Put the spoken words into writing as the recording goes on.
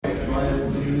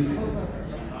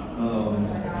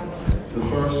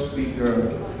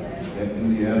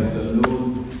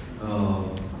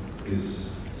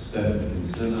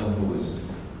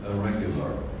speakers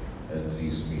are at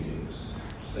these meetings.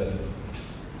 Stephanie.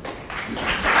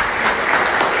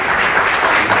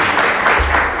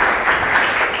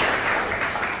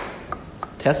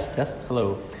 Test.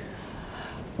 Hello.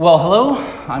 Well, hello.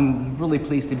 I'm really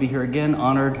pleased to be here again,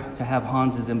 honored to have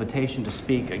Hans's invitation to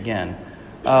speak again.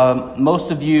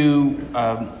 Most of you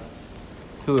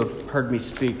who have heard me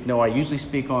speak know I usually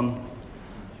speak on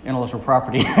intellectual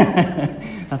property.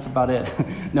 That's about it.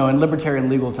 No, in libertarian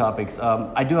legal topics.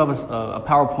 I do have a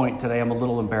PowerPoint today. I'm a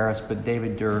little embarrassed, but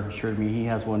David Durr assured me he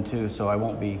has one too, so I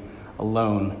won't be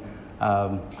alone.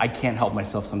 I can't help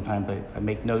myself sometimes. I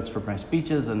make notes for my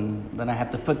speeches, and then I have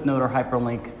to footnote or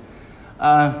hyperlink.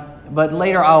 But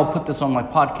later I'll put this on my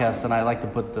podcast, and I like to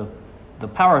put the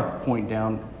PowerPoint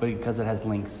down because it has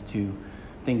links to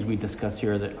things we discuss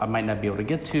here that I might not be able to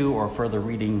get to, or further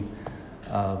reading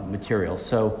material.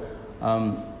 So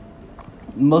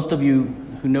most of you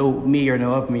who know me or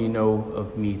know of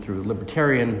me through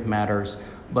libertarian matters,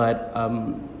 but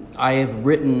I have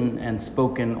written and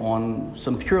spoken on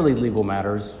some purely legal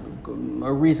matters,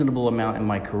 a reasonable amount in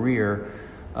my career,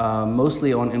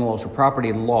 mostly on intellectual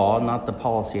property law, not the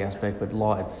policy aspect, but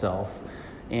law itself,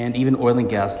 and even oil and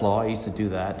gas law. I used to do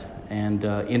that, and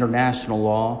international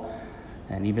law,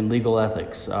 and even legal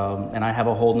ethics. And I have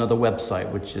a whole nother website,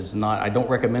 which is not, I don't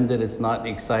recommend it, it's not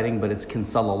exciting, but it's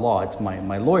Kinsella Law. It's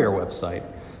my lawyer website,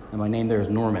 and my name there is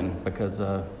Norman, because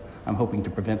I'm hoping to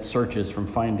prevent searches from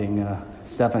finding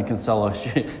Stefan Kinsella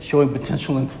showing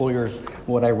potential employers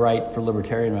what I write for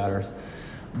libertarian matters.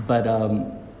 But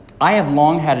I have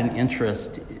long had an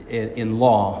interest in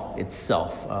law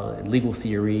itself, legal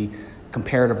theory,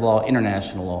 comparative law,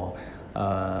 international law.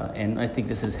 And I think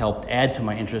this has helped add to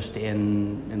my interest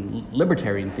in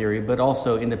libertarian theory, but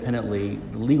also independently,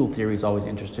 legal theory has always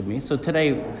interested me. So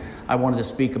today I wanted to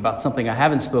speak about something I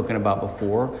haven't spoken about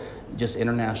before, just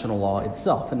international law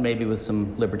itself, and maybe with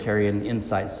some libertarian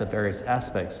insights to various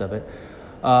aspects of it.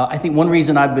 I think one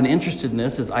reason I've been interested in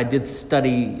this is I did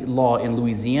study law in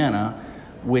Louisiana,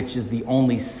 which is the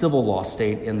only civil law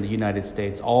state in the United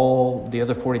States. All the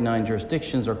other 49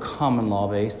 jurisdictions are common law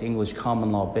based, English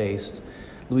common law based.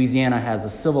 Louisiana has a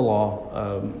civil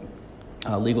law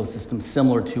legal system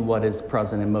similar to what is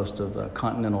present in most of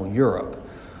continental Europe.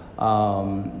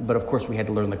 But of course we had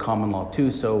to learn the common law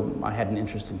too, so I had an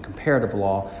interest in comparative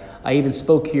law. I even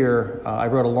spoke here, I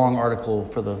wrote a long article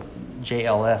for the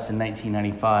JLS in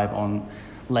 1995 on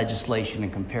legislation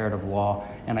and comparative law,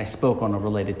 and I spoke on a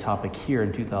related topic here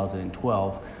in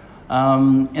 2012.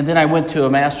 And then I went to a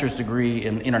master's degree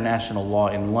in international law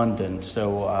in London,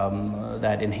 so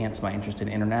that enhanced my interest in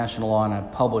international law, and I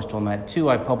published on that too.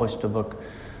 I published a book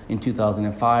in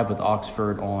 2005 with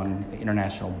Oxford on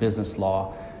international business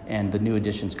law, and the new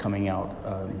edition's coming out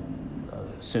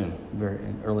soon, very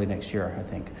early next year, I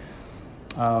think.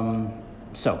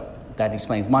 So that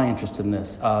explains my interest in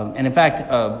this. And in fact,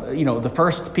 the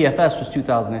first PFS was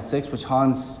 2006, which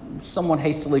Hans somewhat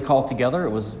hastily called together. It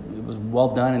was well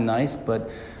done and nice, but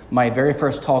my very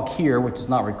first talk here, which is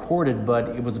not recorded, but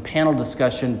it was a panel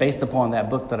discussion based upon that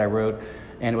book that I wrote,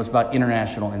 and it was about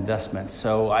international investments.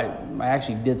 So I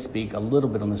actually did speak a little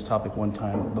bit on this topic one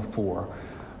time before.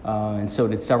 And so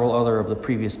did several other of the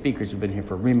previous speakers who've been here,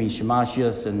 for Remy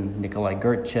Shimasius and Nikolai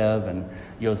Gertchev and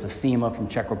Josef Sima from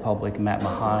Czech Republic, Matt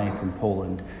Mahai from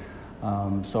Poland.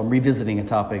 So I'm revisiting a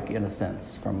topic, in a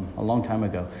sense, from a long time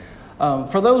ago.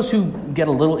 For those who get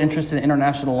a little interest in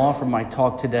international law from my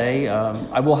talk today,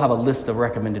 I will have a list of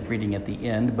recommended reading at the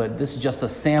end, but this is just a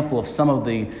sample of some of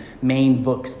the main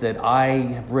books that I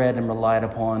have read and relied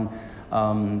upon.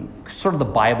 Sort of the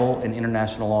Bible in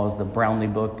international law is the Brownlee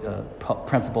book,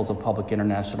 Principles of Public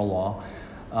International Law.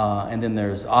 And then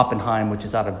there's Oppenheim, which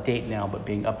is out of date now, but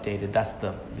being updated. That's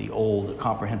the old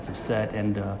comprehensive set.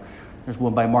 And there's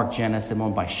one by Mark Janus and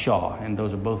one by Shaw, and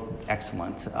those are both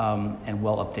excellent and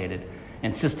well updated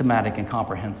and systematic and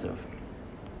comprehensive.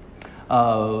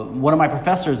 One of my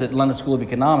professors at London School of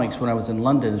Economics when I was in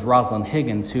London is Rosalind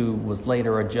Higgins, who was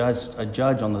later a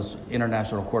judge on the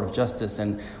International Court of Justice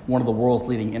and one of the world's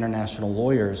leading international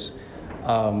lawyers.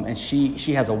 And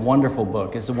she has a wonderful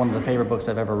book. It's one of the favorite books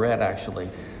I've ever read, actually.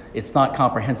 It's not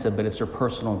comprehensive, but it's her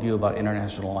personal view about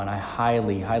international law, and I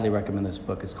highly, highly recommend this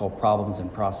book. It's called Problems in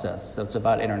Process. So it's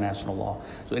about international law.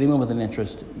 So anyone with an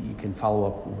interest, you can follow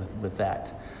up with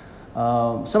that.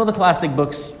 Some of the classic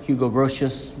books, Hugo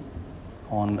Grotius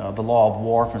on the Law of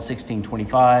War from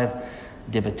 1625,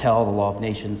 de Vittel, The Law of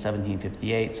Nations,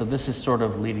 1758. So this is sort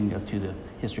of leading up to the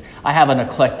history. I have an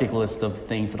eclectic list of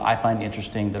things that I find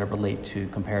interesting that relate to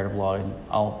comparative law, and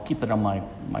I'll keep it on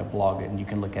my blog, and you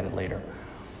can look at it later.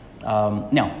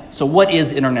 Now, so what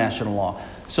is international law?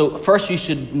 So first you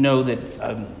should know that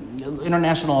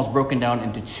international law is broken down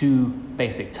into two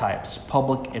basic types: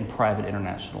 public and private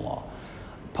international law.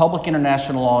 Public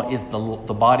international law is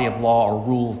the body of law or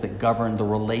rules that govern the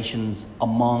relations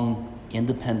among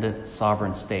independent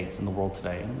sovereign states in the world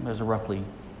today. And there's roughly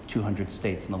 200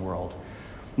 states in the world.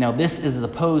 Now, this is as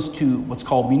opposed to what's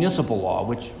called municipal law,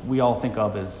 which we all think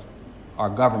of as our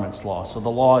government's law. So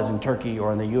the laws in Turkey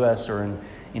or in the U.S. or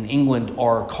in England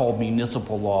are called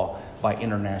municipal law by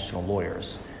international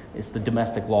lawyers. It's the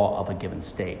domestic law of a given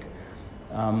state.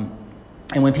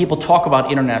 And when people talk about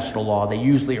international law, they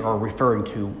usually are referring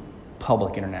to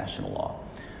public international law.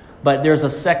 But there's a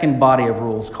second body of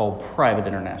rules called private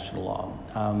international law,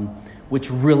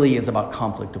 which really is about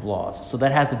conflict of laws. So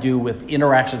that has to do with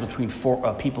interactions between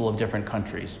people of different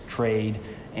countries, trade,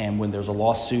 and when there's a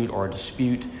lawsuit or a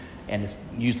dispute, and it's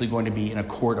usually going to be in a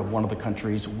court of one of the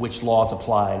countries, which laws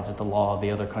apply? Is it the law of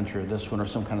the other country or this one, or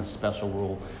some kind of special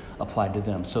rule applied to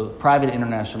them? So private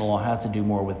international law has to do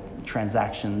more with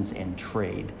transactions and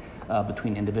trade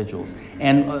between individuals.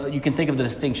 And you can think of the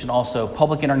distinction also: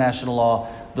 public international law,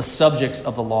 the subjects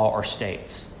of the law are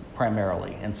states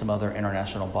primarily, and some other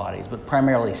international bodies, but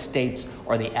primarily states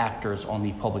are the actors on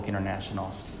the public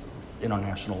international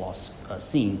law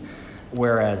scene,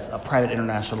 whereas private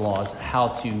international law is how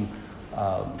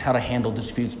to handle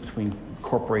disputes between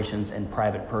corporations and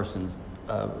private persons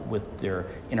with their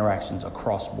interactions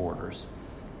across borders.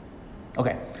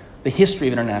 Okay, the history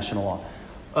of international law.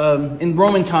 In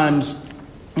Roman times,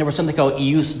 there was something called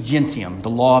ius gentium, the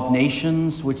law of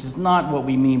nations, which is not what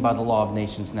we mean by the law of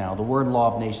nations now. The word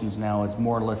law of nations now is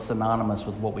more or less synonymous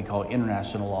with what we call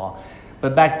international law.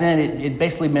 But back then, it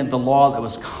basically meant the law that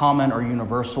was common or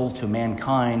universal to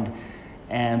mankind,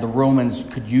 and the Romans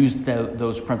could use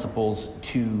those principles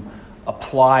to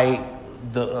apply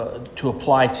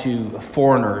to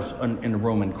foreigners in the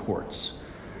Roman courts.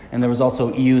 And there was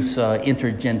also ius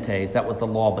inter gentes. That was the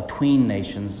law between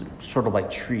nations, sort of like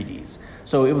treaties.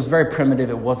 So it was very primitive.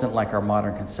 It wasn't like our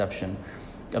modern conception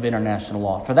of international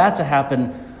law. For that to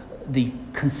happen, the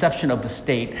conception of the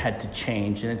state had to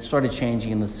change, and it started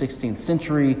changing in the 16th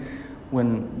century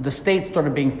when the state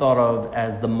started being thought of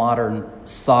as the modern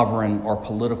sovereign or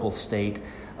political state,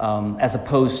 as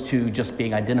opposed to just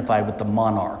being identified with the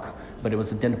monarch, but it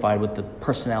was identified with the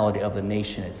personality of the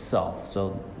nation itself.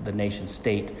 So the nation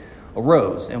state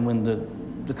arose. And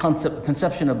when the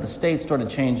conception of the state started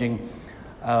changing,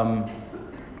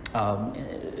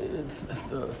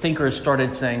 thinkers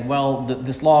started saying, well,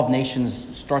 this law of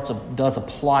nations does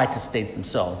apply to states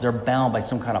themselves. They're bound by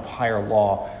some kind of higher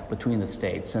law between the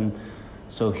states. And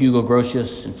so Hugo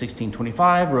Grotius in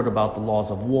 1625 wrote about the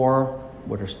laws of war,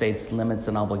 what are states' limits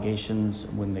and obligations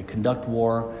when they conduct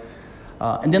war.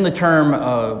 And then the term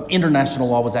international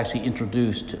law was actually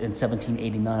introduced in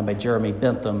 1789 by Jeremy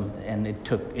Bentham, and it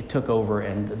took over,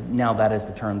 and now that is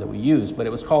the term that we use. But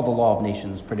it was called the law of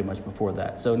nations pretty much before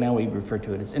that. So now we refer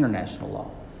to it as international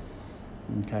law.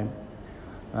 Okay.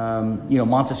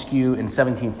 Montesquieu in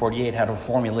 1748 had a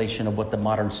formulation of what the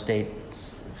modern state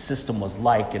system was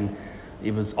like, and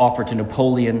it was offered to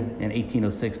Napoleon in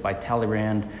 1806 by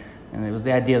Talleyrand. And it was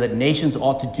the idea that nations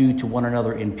ought to do to one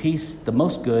another in peace the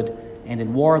most good, and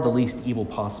in war, the least evil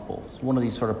possible. It's one of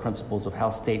these sort of principles of how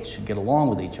states should get along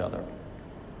with each other.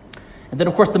 And then,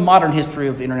 of course, the modern history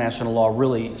of international law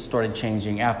really started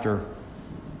changing in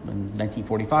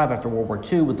 1945, after World War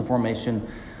II, with the formation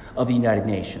of the United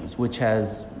Nations, which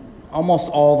has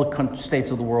almost all the states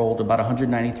of the world, about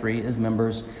 193 as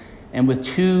members, and with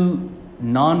two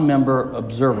non-member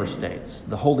observer states,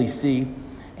 the Holy See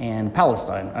and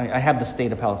Palestine. I have the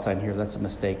state of Palestine here. That's a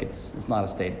mistake. It's not a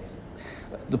state.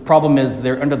 The problem is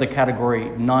they're under the category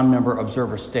non-member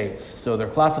observer states. So they're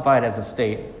classified as a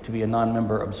state to be a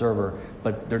non-member observer,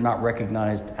 but they're not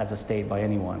recognized as a state by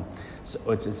anyone. So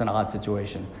it's an odd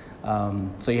situation.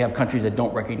 So you have countries that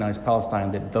don't recognize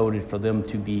Palestine that voted for them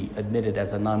to be admitted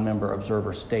as a non-member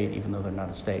observer state, even though they're not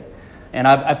a state. And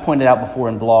I pointed out before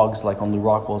in blogs, like on Lou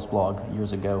Rockwell's blog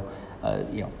years ago,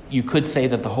 you could say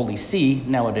that the Holy See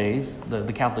nowadays,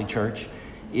 the Catholic Church,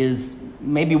 is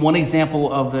maybe one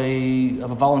example of a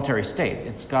voluntary state.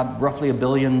 It's got roughly 1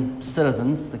 billion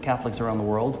citizens, the Catholics around the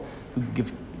world, who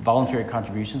give voluntary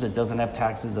contributions. It doesn't have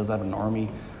taxes, doesn't have an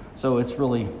army. So it's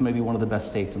really maybe one of the best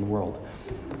states in the world.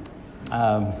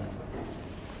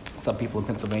 Some people in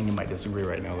Pennsylvania might disagree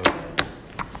right now, though.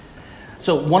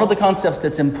 So one of the concepts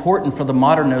that's important for the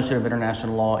modern notion of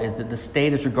international law is that the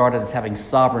state is regarded as having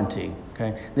sovereignty.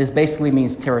 Okay, this basically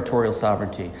means territorial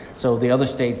sovereignty. So the other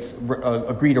states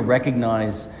agree to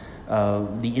recognize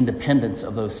the independence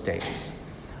of those states.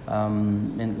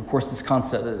 And of course, this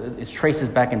concept it traces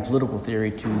back in political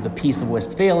theory to the Peace of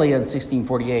Westphalia in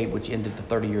 1648, which ended the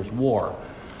 30 Years' War.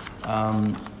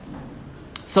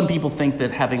 Some people think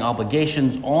that having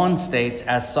obligations on states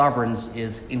as sovereigns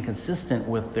is inconsistent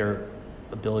with their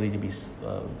ability to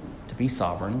be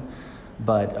sovereign,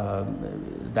 but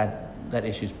that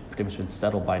issue's pretty much been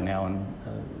settled by now, and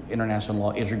international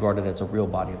law is regarded as a real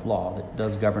body of law that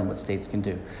does govern what states can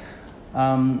do.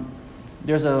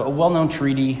 There's a well-known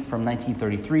treaty from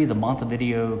 1933, the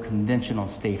Montevideo Convention on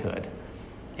Statehood,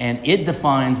 and it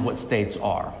defines what states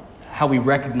are, how we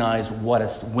recognize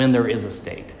when there is a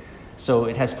state. So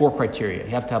it has 4 criteria. You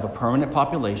have to have a permanent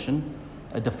population,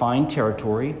 a defined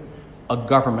territory, a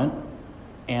government,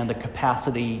 and the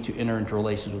capacity to enter into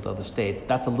relations with other states.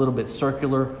 That's a little bit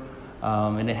circular,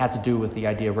 and it has to do with the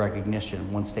idea of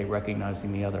recognition, one state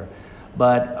recognizing the other.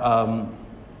 But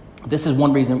this is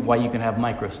one reason why you can have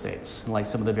microstates, like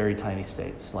some of the very tiny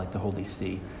states, like the Holy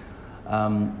See.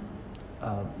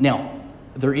 Now,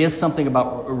 there is something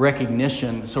about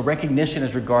recognition. So recognition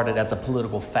is regarded as a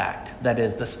political fact. That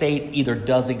is, the state either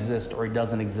does exist or it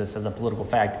doesn't exist as a political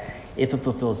fact if it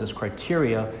fulfills this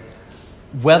criteria,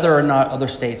 whether or not other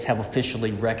states have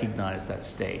officially recognized that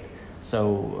state.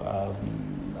 So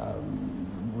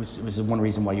which is one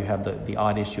reason why you have the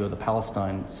odd issue of the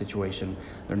Palestine situation.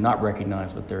 They're not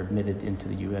recognized, but they're admitted into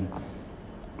the UN.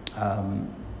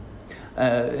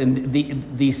 And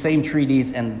these same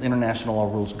treaties and international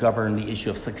law rules govern the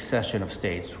issue of succession of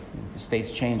states.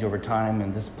 States change over time,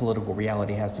 and this political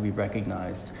reality has to be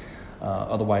recognized.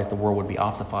 Otherwise, the world would be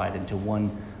ossified into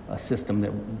one system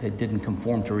that didn't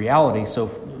conform to reality. So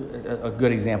a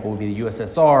good example would be the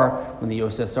USSR. When the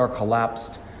USSR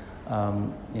collapsed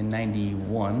in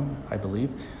 91, I believe,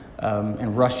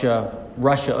 and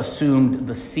Russia assumed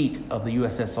the seat of the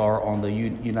USSR on the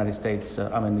United States,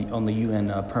 on the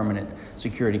UN Permanent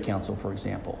Security Council, for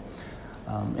example,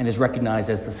 and is recognized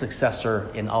as the successor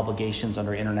in obligations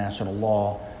under international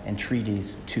law and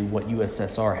treaties to what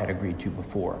USSR had agreed to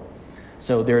before.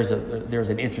 So there's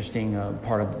an interesting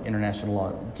part of international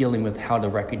law dealing with how to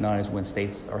recognize when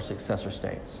states are successor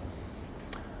states.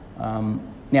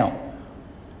 Now,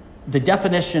 the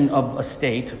definition of a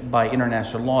state by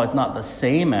international law is not the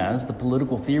same as the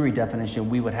political theory definition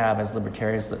we would have as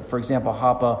libertarians. For example,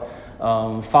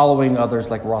 Hoppe, following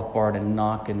others like Rothbard and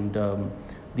Nock and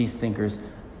these thinkers,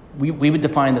 we would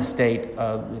define the state,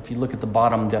 if you look at the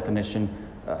bottom definition,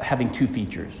 having 2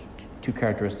 features, 2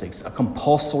 characteristics: a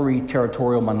compulsory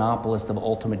territorial monopolist of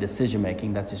ultimate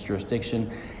decision-making, that's its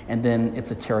jurisdiction, and then it's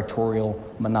a territorial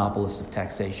monopolist of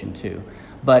taxation too.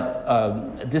 But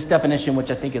this definition,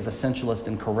 which I think is essentialist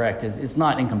and correct, is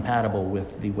not incompatible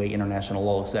with the way international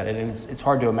law looks at it. It's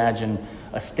hard to imagine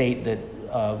a state that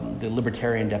the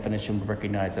libertarian definition would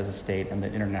recognize as a state and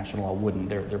that international law wouldn't.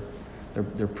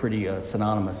 They're pretty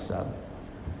synonymous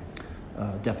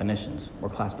definitions or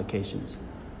classifications.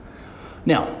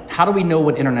 Now, how do we know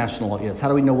what international law is? How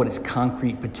do we know what its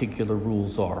concrete particular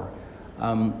rules are?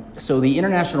 So the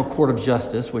International Court of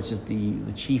Justice, which is the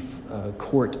chief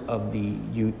court of the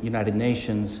United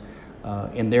Nations,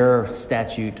 in their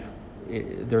statute,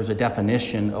 there's a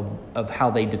definition of how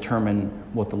they determine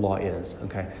what the law is.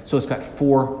 Okay, so it's got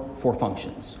four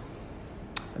functions.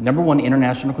 Number 1,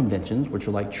 international conventions, which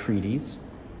are like treaties.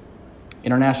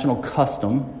 International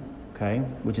custom, okay,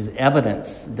 which is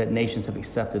evidence that nations have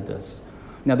accepted this.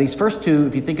 Now, these first 2,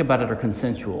 if you think about it, are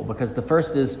consensual, because the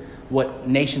first is what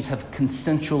nations have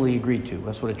consensually agreed to.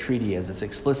 That's what a treaty is. It's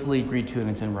explicitly agreed to and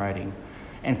it's in writing.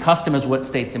 And custom is what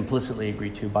states implicitly agree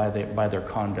to by their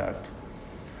conduct.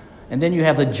 And then you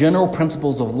have the general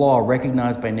principles of law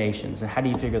recognized by nations. And how do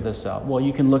you figure this out? Well,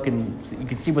 you can look and you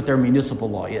can see what their municipal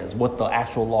law is, what the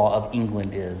actual law of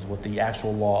England is, what the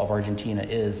actual law of Argentina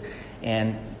is.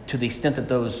 And to the extent that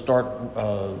those start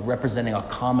representing a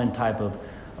common type of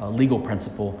legal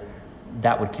principle,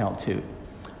 that would count too.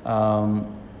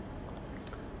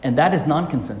 And that is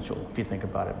non-consensual, if you think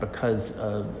about it, because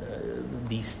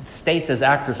these states as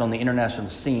actors on the international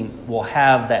scene will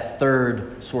have that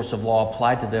third source of law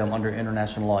applied to them under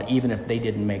international law, even if they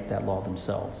didn't make that law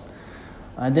themselves.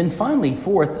 And then finally,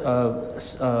 fourth,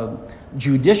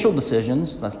 judicial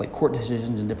decisions, that's like court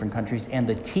decisions in different countries, and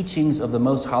the teachings of the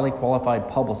most highly qualified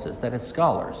publicists, that is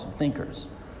scholars and thinkers.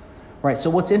 Right,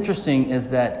 so what's interesting is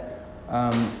that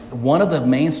one of the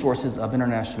main sources of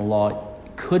international law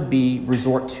could be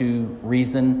resort to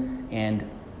reason and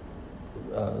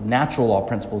natural law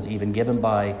principles, even given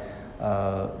by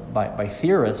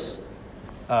theorists,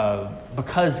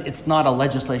 because it's not a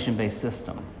legislation-based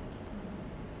system.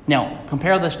 Now,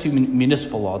 compare this to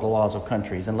municipal law, the laws of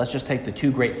countries, and let's just take the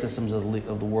 2 great systems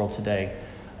of the world today.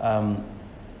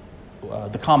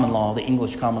 the common law, the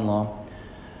English common law,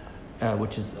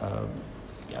 which is,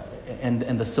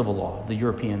 and the civil law, the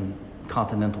European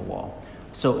continental law.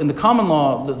 So in the common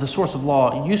law, the source of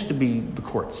law used to be the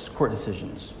court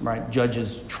decisions, right?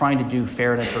 Judges trying to do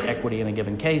fairness or equity in a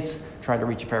given case, trying to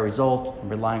reach a fair result,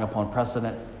 relying upon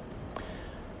precedent.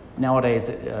 Nowadays,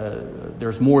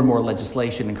 there's more and more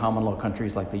legislation in common law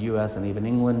countries like the U.S. and even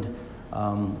England,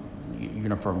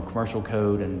 Uniform Commercial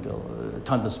Code and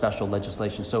tons of special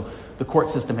legislation. So the court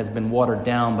system has been watered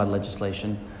down by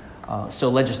legislation. So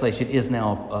legislation is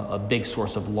now a big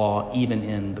source of law, even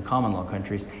in the common law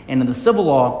countries. And in the civil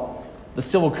law, the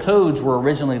civil codes were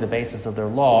originally the basis of their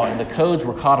law, and the codes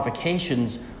were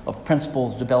codifications of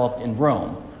principles developed in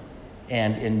Rome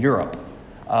and in Europe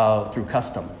through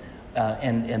custom.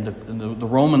 And the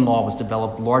Roman law was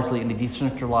developed largely in a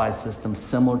decentralized system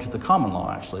similar to the common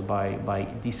law, actually, by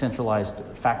decentralized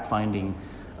fact-finding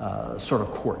sort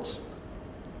of courts.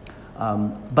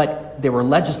 But they were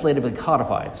legislatively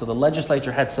codified. So the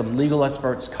legislature had some legal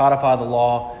experts codify the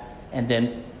law, and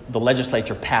then the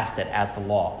legislature passed it as the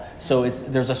law. So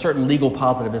there's a certain legal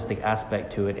positivistic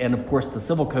aspect to it. And of course, the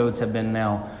civil codes have been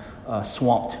now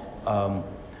swamped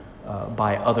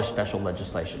by other special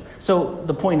legislation. So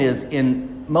the point is,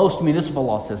 in most municipal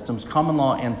law systems, common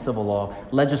law and civil law,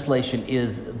 legislation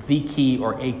is the key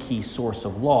or a key source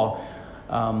of law.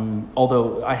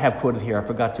 Although I have quoted here, I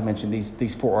forgot to mention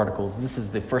these 4 articles. This is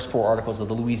the first 4 articles of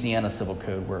the Louisiana Civil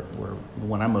Code, were the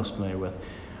one I'm most familiar with.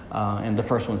 And the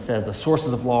first one says, the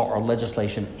sources of law are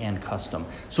legislation and custom.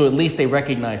 So at least they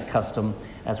recognize custom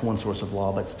as one source of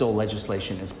law, but still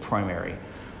legislation is primary.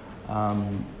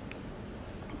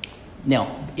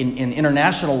 Now, in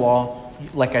international law,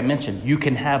 like I mentioned, you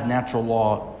can have natural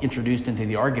law introduced into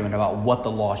the argument about what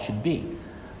the law should be.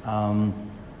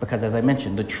 Because as I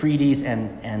mentioned, the treaties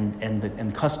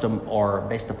and custom are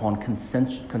based upon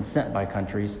consent by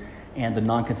countries, and the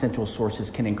non-consensual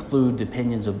sources can include the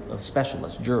opinions of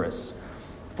specialists, jurists,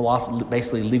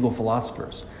 basically legal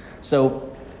philosophers.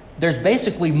 So there's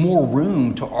basically more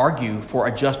room to argue for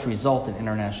a just result in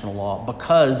international law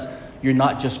because you're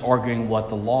not just arguing what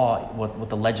the law, what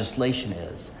the legislation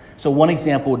is. So one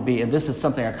example would be, and this is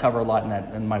something I cover a lot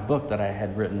in my book that I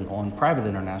had written on private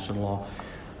international law.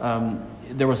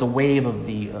 There was a wave of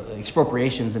the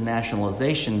expropriations and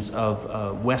nationalizations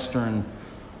of Western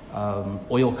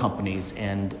oil companies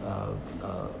and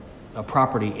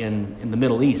property in the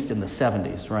Middle East in the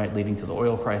 70s, right, leading to the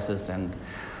oil crisis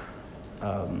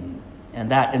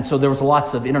and so there was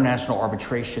lots of international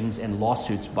arbitrations and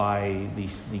lawsuits by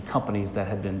the companies that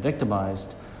had been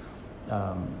victimized,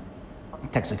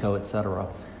 Texaco, et cetera,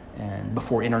 and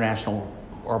before international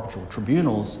arbitral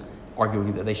tribunals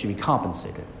arguing that they should be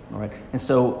compensated. All right, and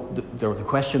so the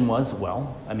question was,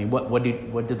 well, I mean, what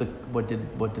did the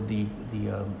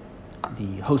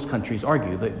host countries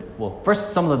argue? Well,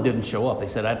 first, some of them didn't show up. They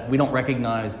said, we don't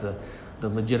recognize the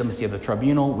legitimacy of the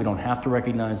tribunal. We don't have to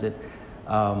recognize it.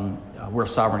 We're a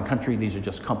sovereign country. These are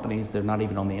just companies. They're not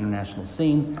even on the international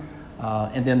scene.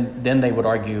 And then they would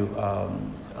argue,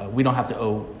 we don't have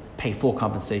to pay full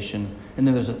compensation. And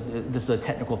then this is a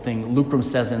technical thing, lucrum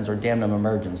cessans or damnum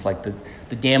emergens, like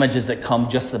the damages that come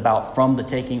just about from the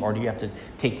taking, or do you have to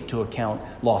take into account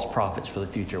lost profits for the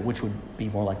future, which would be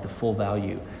more like the full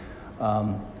value.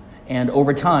 And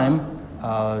over time,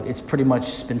 it's pretty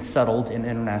much been settled in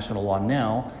international law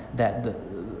now that,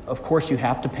 of course, you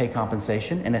have to pay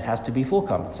compensation, and it has to be full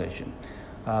compensation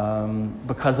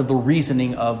because of the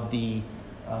reasoning of the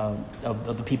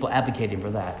people advocating for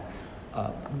that.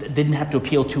 They didn't have to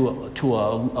appeal to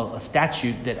a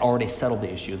statute that already settled the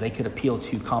issue. They could appeal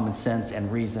to common sense and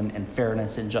reason and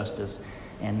fairness and justice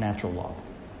and natural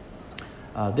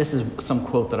law. This is some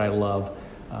quote that I love.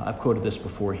 I've quoted this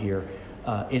before here.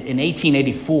 In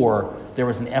 1884, there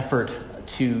was an effort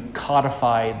to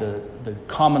codify the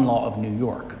common law of New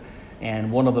York.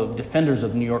 And one of the defenders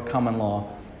of New York common law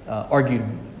argued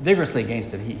vigorously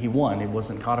against it. He won. It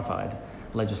wasn't codified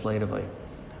legislatively.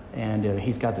 And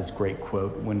he's got this great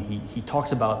quote when he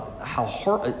talks about how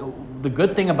hard, the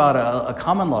good thing about a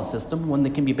common law system, one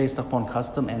that can be based upon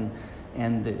custom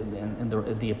and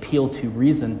the appeal to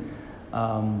reason.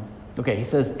 He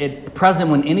says, at present,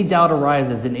 when any doubt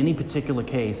arises in any particular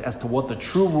case as to what the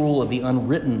true rule of the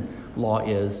unwritten law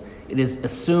is, it is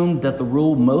assumed that the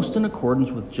rule most in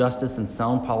accordance with justice and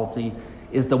sound policy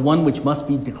is the one which must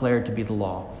be declared to be the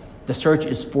law. The search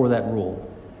is for that rule.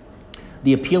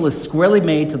 The appeal is squarely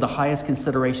made to the highest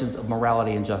considerations of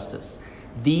morality and justice.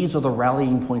 These are the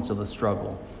rallying points of the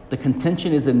struggle. The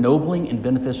contention is ennobling and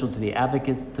beneficial to the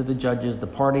advocates, to the judges, the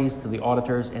parties, to the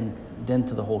auditors, and then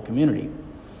to the whole community.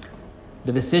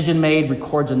 The decision made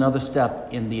records another step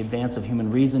in the advance of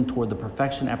human reason toward the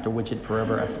perfection after which it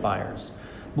forever aspires.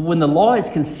 But when the law is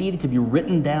conceded to be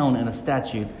written down in a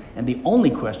statute, and the only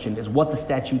question is what the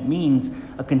statute means,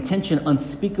 a contention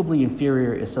unspeakably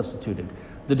inferior is substituted.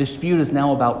 The dispute is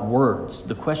now about words.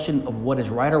 The question of what is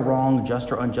right or wrong,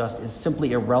 just or unjust, is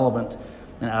simply irrelevant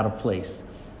and out of place.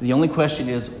 The only question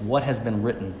is what has been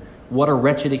written. What a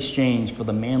wretched exchange for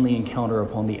the manly encounter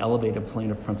upon the elevated plane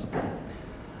of principle.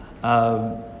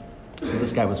 So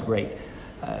this guy was great.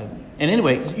 And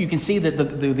anyway, you can see that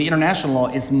the international law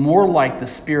is more like the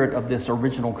spirit of this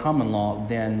original common law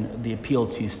than the appeal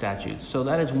to statutes. So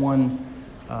that is one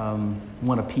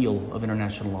appeal of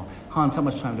international law. Hans, how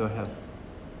much time do I have?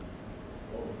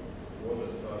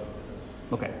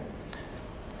 Okay.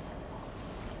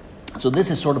 So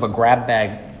this is sort of a grab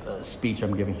bag speech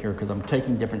I'm giving here because I'm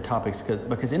taking different topics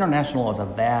because international law is a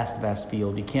vast, vast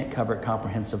field. You can't cover it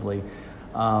comprehensively.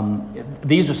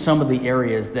 These are some of the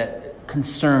areas that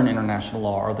concern international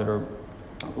law, or that are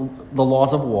the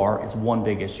laws of war is one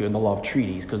big issue, and the law of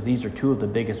treaties, because these are two of the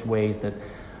biggest ways that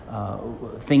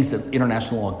things that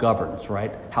international law governs,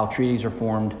 right? How treaties are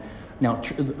formed. Now,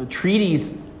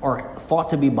 treaties are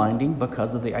thought to be binding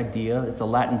because of the idea, it's a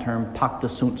Latin term, pacta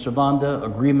sunt servanda,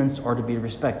 agreements are to be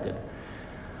respected.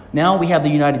 Now we have the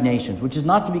United Nations, which is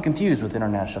not to be confused with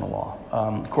international law.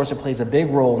 Of course, it plays a big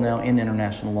role now in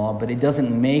international law, but it doesn't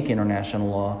make international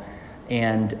law,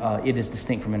 and it is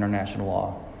distinct from international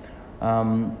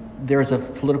law. There's a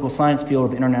political science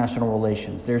field of international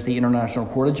relations. There's the International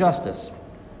Court of Justice.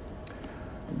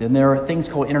 Then there are things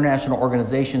called international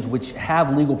organizations which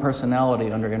have legal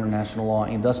personality under international law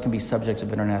and thus can be subjects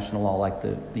of international law, like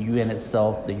the UN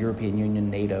itself, the European Union,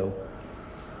 NATO.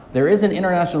 There is an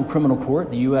international criminal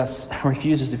court. The U.S.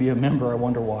 refuses to be a member. I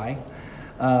wonder why.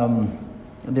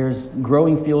 There's a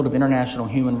growing field of international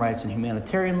human rights and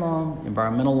humanitarian law,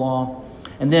 environmental law.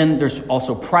 And then there's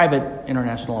also private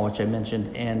international law, which I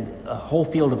mentioned, and a whole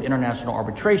field of international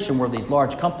arbitration where these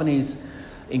large companies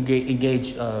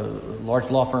engage large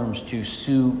law firms to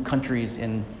sue countries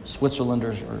in Switzerland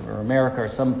or America or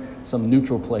some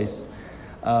neutral place.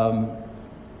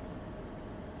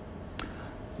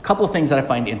 A couple of things that I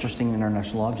find interesting in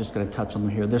international law, I'm just going to touch on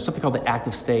them here. There's something called the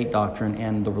active state doctrine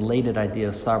and the related idea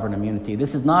of sovereign immunity.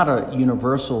 This is not a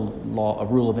universal law, a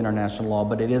rule of international law,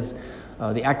 but it is,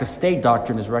 the active state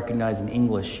doctrine is recognized in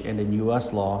English and in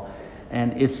U.S. law.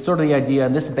 And it's sort of the idea,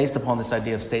 and this is based upon this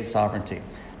idea of state sovereignty,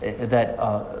 that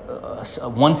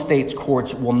one state's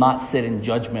courts will not sit in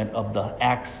judgment of the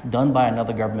acts done by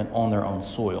another government on their own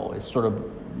soil. It's sort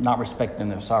of not respecting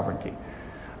their sovereignty.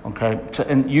 Okay, so,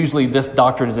 and usually this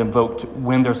doctrine is invoked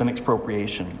when there's an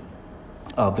expropriation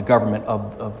of the government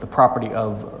of the property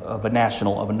of a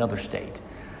national of another state.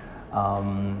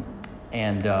 And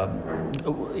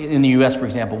in the U.S., for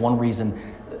example, one reason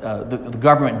the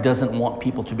government doesn't want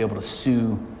people to be able to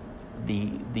sue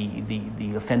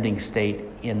the offending state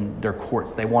in their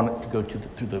courts. They want it to go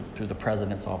through the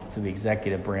president's office, through the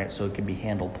executive branch, so it can be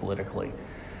handled politically.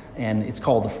 And it's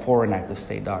called the Foreign Active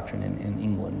State Doctrine in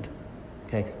England.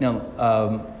 Okay. Now,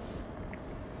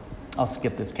 I'll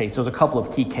skip this case. There's a couple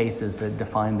of key cases that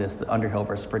define this: the Underhill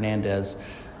versus Fernandez,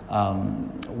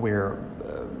 where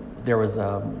there was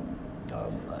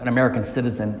an American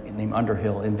citizen named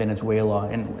Underhill in Venezuela,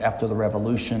 and after the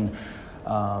revolution,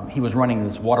 he was running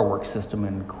this waterworks system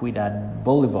in Ciudad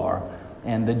Bolivar,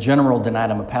 and the general denied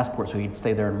him a passport so he'd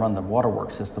stay there and run the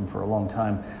waterworks system for a long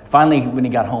time. Finally, when he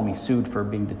got home, he sued for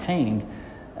being detained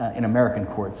in American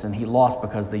courts, and he lost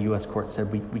because the U.S. court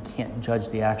said we can't judge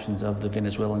the actions of the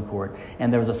Venezuelan court.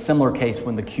 And there was a similar case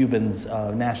when the Cubans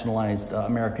nationalized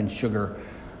American sugar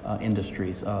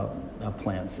industries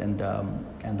plants, and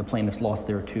the plaintiffs lost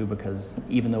there too, because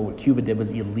even though what Cuba did was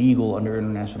illegal under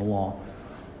international law,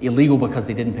 illegal because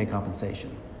they didn't pay compensation.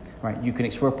 Right? You can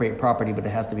expropriate property, but it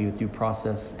has to be with due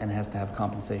process and it has to have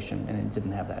compensation, and it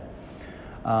didn't have that.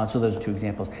 So those are two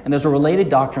examples. And there's a related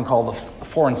doctrine called the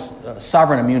foreign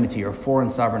sovereign immunity, or foreign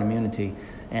sovereign immunity,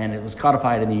 and it was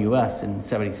codified in the U.S. in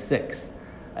 1976.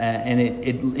 And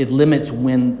it limits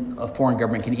when a foreign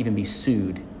government can even be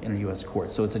sued in a U.S.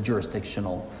 court. So it's a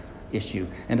jurisdictional issue.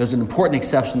 And there's an important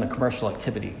exception, the commercial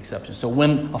activity exception. So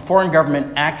when a foreign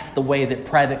government acts the way that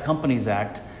private companies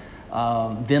act,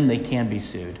 then they can be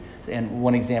sued. And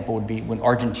one example would be when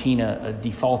Argentina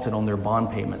defaulted on their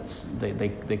bond payments.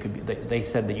 They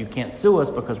said that you can't sue us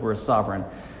because we're a sovereign,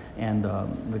 and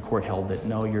the court held that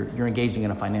no, you're engaging in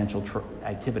a financial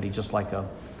activity just like a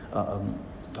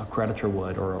creditor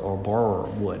would or a borrower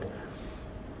would.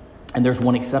 And there's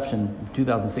one exception in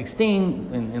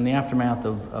 2016 in the aftermath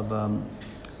of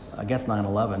I guess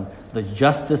 9/11, the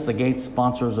Justice Against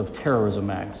Sponsors of Terrorism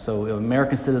Act. So an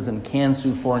American citizen can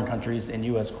sue foreign countries in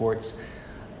U.S. courts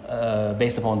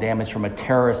based upon damage from a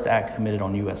terrorist act committed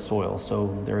on U.S. soil.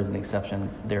 So there is an exception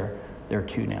there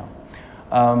too now.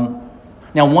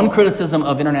 Now, one criticism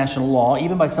of international law,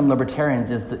 even by some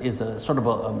libertarians, is a sort of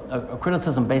a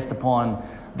criticism based upon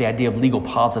the idea of legal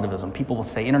positivism. People will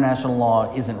say international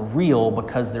law isn't real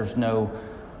because there's no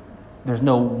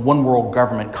one world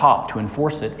government cop to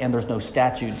enforce it, and there's no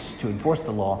statutes to enforce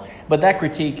the law. But that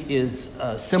critique is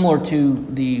similar to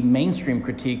the mainstream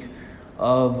critique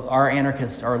of our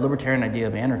libertarian idea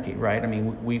of anarchy, right? I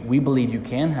mean, we believe you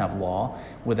can have law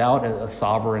without a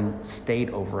sovereign state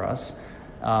over us.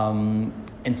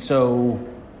 And so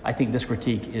I think this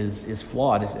critique is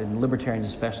flawed, and libertarians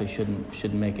especially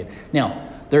shouldn't make it. Now,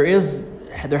 there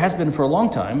has been for a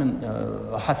long time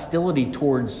a hostility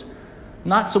towards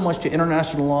not so much to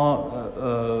international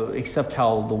law, except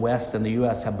how the West and the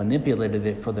U.S. have manipulated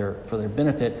it for their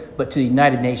benefit, but to the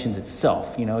United Nations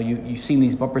itself. You know, you've seen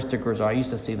these bumper stickers, or I used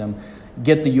to see them,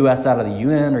 get the U.S. out of the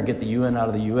UN or get the UN out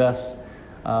of the U.S.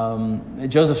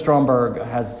 Joseph Stromberg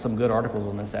has some good articles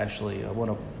on this, actually,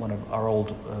 one of our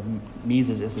old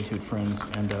Mises Institute friends,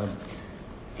 and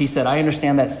he said, "I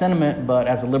understand that sentiment, but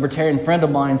as a libertarian friend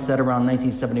of mine said around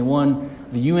 1971,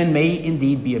 the UN may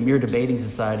indeed be a mere debating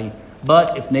society,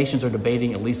 but if nations are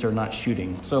debating, at least they're not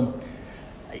shooting." So,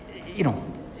 you know,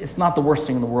 it's not the worst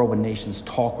thing in the world when nations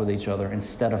talk with each other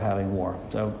instead of having war.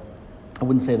 So I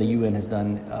wouldn't say the UN has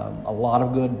done a lot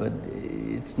of good, but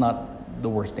it's not the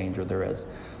worst danger there is.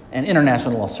 And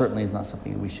international law certainly is not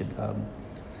something that we should...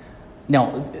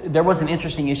 Now, there was an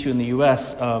interesting issue in the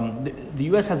U.S. The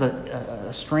U.S. has a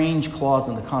strange clause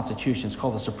in the Constitution. It's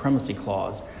called the Supremacy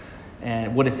Clause.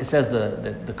 And it says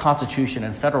the Constitution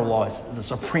and federal law is the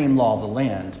supreme law of the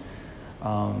land.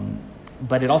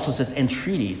 But it also says, and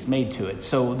treaties made to it.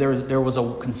 So there was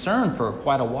a concern for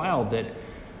quite a while that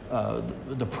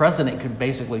the president could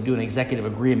basically do an executive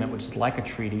agreement, which is like a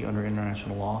treaty under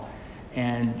international law,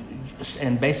 and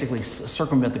basically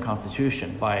circumvent the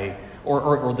Constitution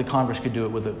or the Congress could do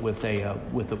it with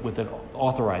an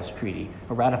authorized treaty,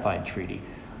 a ratified treaty.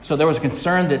 So there was a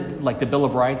concern that, like, the Bill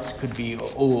of Rights could be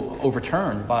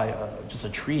overturned by just a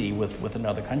treaty with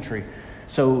another country.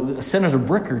 So Senator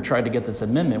Bricker tried to get this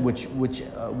amendment, which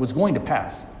was going to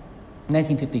pass. In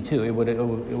 1952, it would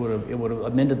have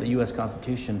amended the U.S.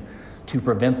 Constitution to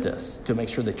prevent this, to make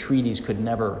sure that treaties could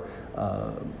never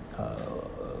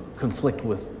conflict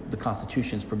with the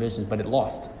Constitution's provisions, but it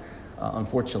lost,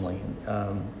 unfortunately.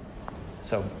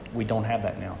 So we don't have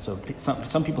that now. So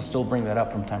some people still bring that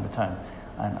up from time to time.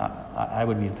 And I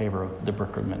would be in favor of the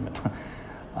Bricker Amendment.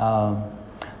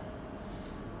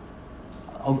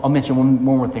 I'll mention one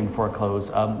more thing before I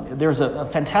close. There's a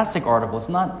fantastic article. It's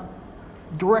not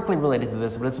directly related to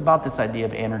this, but it's about this idea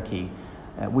of anarchy,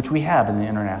 which we have in the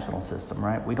international system,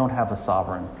 right? We don't have a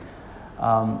sovereign.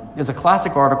 There's a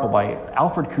classic article by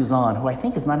Alfred Kuzan, who I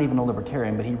think is not even a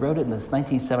libertarian, but he wrote it in this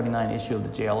 1979 issue of the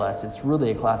JLS. It's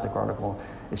really a classic article.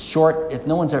 It's short. If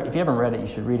you haven't read it, you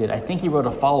should read it. I think he wrote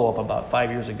a follow-up about 5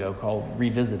 years ago called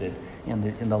Revisited in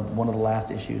one of the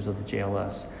last issues of the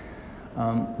JLS.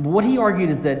 What he argued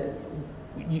is that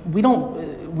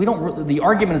the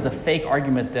argument is a fake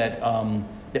argument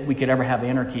that we could ever have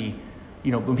anarchy.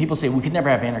 You know, when people say we could never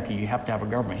have anarchy, you have to have a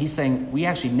government. He's saying we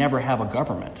actually never have a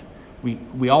government.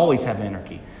 We always have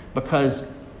anarchy, because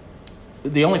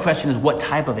the only question is, what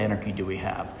type of anarchy do we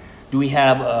have? Do we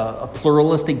have a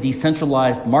pluralistic,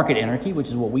 decentralized market anarchy, which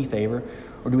is what we favor,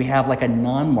 or do we have like a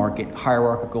non-market,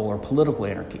 hierarchical, or political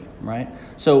anarchy, right?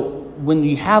 So when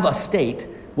you have a state,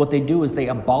 what they do is they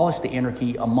abolish the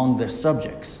anarchy among their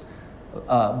subjects,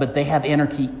 but they have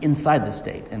anarchy inside the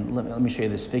state. And let me show you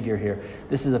this figure here.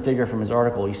 This is a figure from his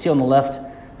article. You see on the left,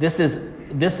 this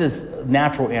is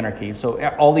natural anarchy. So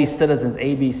all these citizens,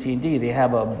 A, B, C, and D, they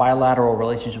have a bilateral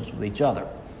relationships with each other.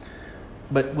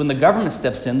 But when the government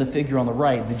steps in, the figure on the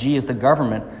right, the G is the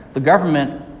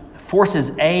government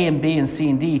forces A and B and C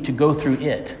and D to go through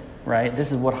it, right?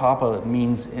 This is what Hoppe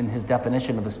means in his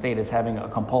definition of the state as having a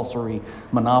compulsory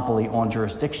monopoly on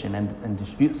jurisdiction and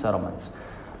dispute settlements.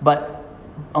 But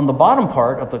on the bottom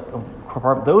part of the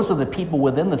compartment, those are the people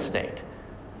within the state.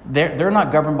 They're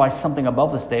not governed by something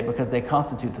above the state because they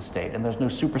constitute the state, and there's no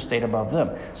super state above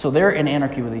them. So they're in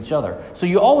anarchy with each other. So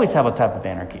you always have a type of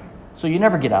anarchy. So you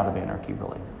never get out of anarchy,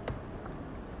 really.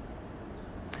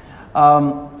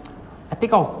 I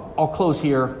think I'll close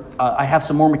here. I have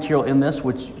some more material in this,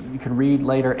 which you can read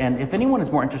later. And if anyone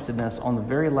is more interested in this, on the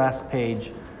very last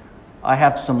page, I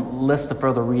have some lists of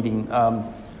further reading.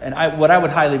 And what I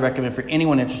would highly recommend for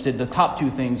anyone interested, the top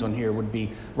 2 things on here would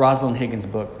be Rosalind Higgins'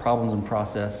 book, Problems in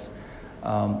Process.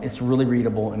 It's really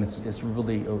readable, and it's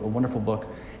really a wonderful book.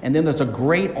 And then there's a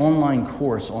great online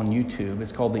course on YouTube.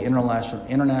 It's called the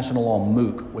International Law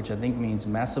MOOC, which I think means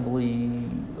Massively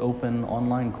Open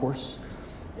Online Course.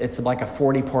 It's like a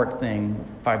 40-part thing,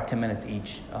 5-10 minutes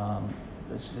each.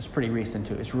 It's pretty recent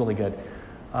too. It's really good.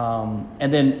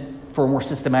 And then for more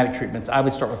systematic treatments, I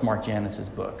would start with Mark Janus's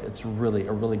book. It's really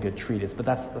a really good treatise, but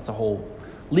that's a whole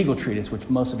legal treatise, which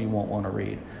most of you won't want to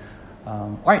read.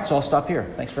 All right, so I'll stop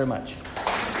here. Thanks very much.